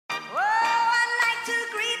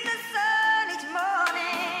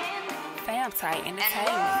Tight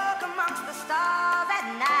Entertainment.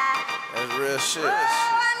 That's real shit.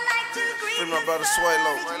 Free my brother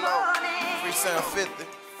Swalo. Free Sam 50.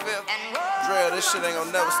 Drill, this shit ain't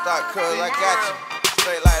gonna never stop, cuz I got you.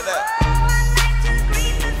 Straight like that.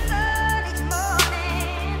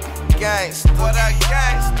 Gangsta. What up,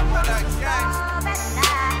 gangsta? What up, gangsta?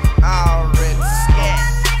 Already scared.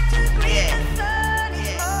 Yeah.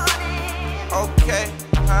 Okay.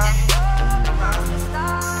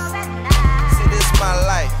 See, this is my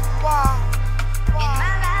life.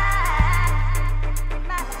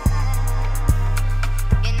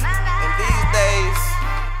 And these days,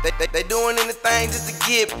 they doing anything just to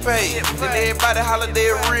get paid. Then everybody holler they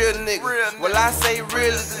a real nigga. Well, I say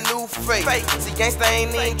real is the new fake. See, gangsta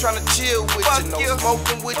ain't even tryna chill with you. No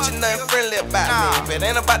smoking with you, nothing friendly about me. If it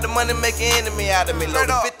ain't about the money, make an enemy out of me. Load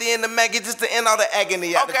the 50 in the maggot just to end all the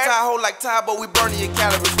agony out. The tie hole like Tybo, we burning your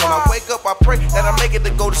calories. When I wake up, I pray that I make it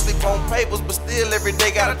to go to sleep on papers. But still, every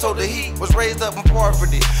day gotta toe the heat. Was raised up in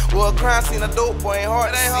poverty. Well, a crime scene, a dope boy ain't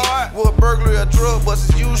hard to see. Well, a burglary, a drug bust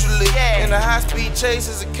is usually. And a high-speed chase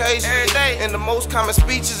is occasionally. And the most common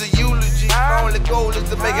speech is a eulogy. My only goal is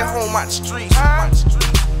to make it home out the streets.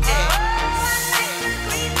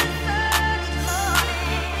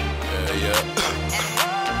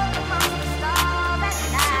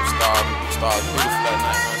 Stars beautiful that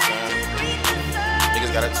night, you know what I'm saying?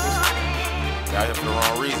 Niggas got it twisted. They out here for the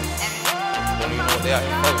wrong reasons. Don't even know what they out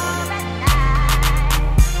here for, man.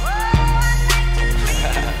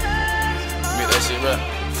 Make that shit rap.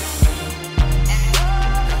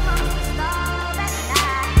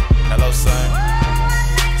 Hello, son.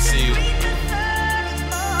 See you.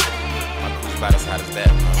 My crew's about as hot as that,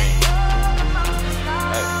 you know what I mean?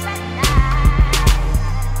 Hey.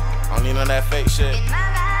 I don't need none of that fake shit.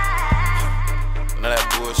 None of that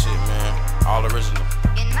bullshit, man. All original.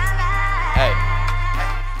 Hey,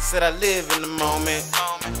 said I live in the moment.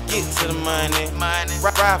 Get to the money.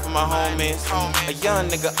 Ride for my homies. A young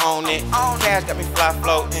nigga on it. Cash got me fly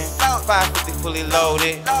floating. 550 fully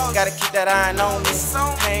loaded. Gotta keep that iron on me.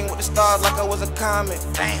 Hang with the stars like I was a comet.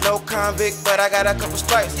 No convict, but I got a couple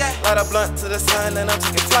stripes. Light a blunt to the sun and I'm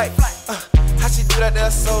taking flight. How she do that,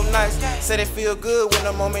 that's so nice. Said it feel good when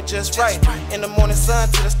the moment just right. In the morning sun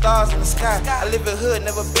to the stars in the sky. I live in hood,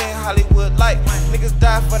 never been Hollywood like. Niggas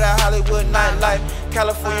die for that Hollywood nightlife.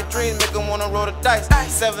 California dreams make them wanna roll the dice.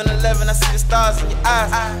 7-Eleven, I see the stars in your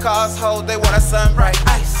eyes. Cars, hoes, they want a sun bright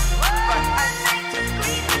ice.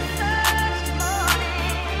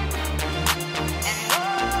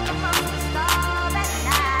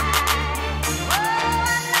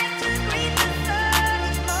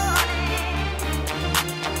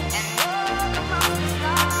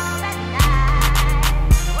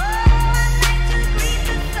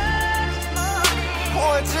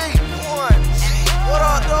 What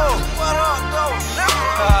up, though? What up, though?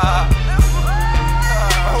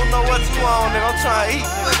 I don't know what you on, nigga. I'm trying to eat,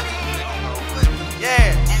 nigga.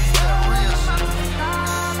 Yeah.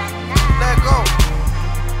 Let go.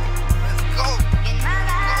 Let's go.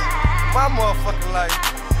 My motherfucking life.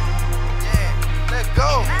 Yeah. Let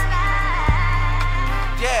go.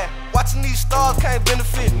 Yeah. Watching these stars can't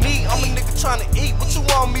benefit me. I'm a nigga trying to eat. What you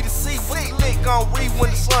want me to see? What the lick gon' read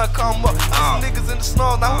when the sun come up? These niggas in the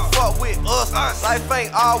snow, now who fuck with us? Life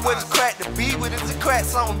ain't always crack the beat. With it to crack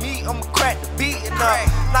something me, I'ma crack the beat. And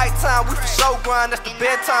nighttime, we for show grind. That's the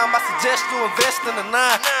bedtime. I suggest you invest in the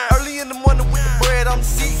 9. Early in the morning with the bread on the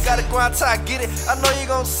seat. Gotta grind till I get it. I know you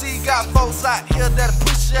gon' see. Got folks out here that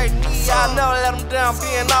appreciate me. I never let them down,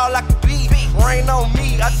 being all I can be. Rain on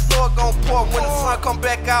me, I just know it gon' pour. When the sun come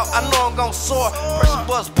back out, I know I'm gon' soar. Pressure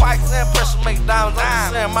bust pipes and pressure make diamonds. I'm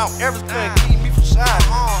just saying Mount Everest couldn't keep me from shining.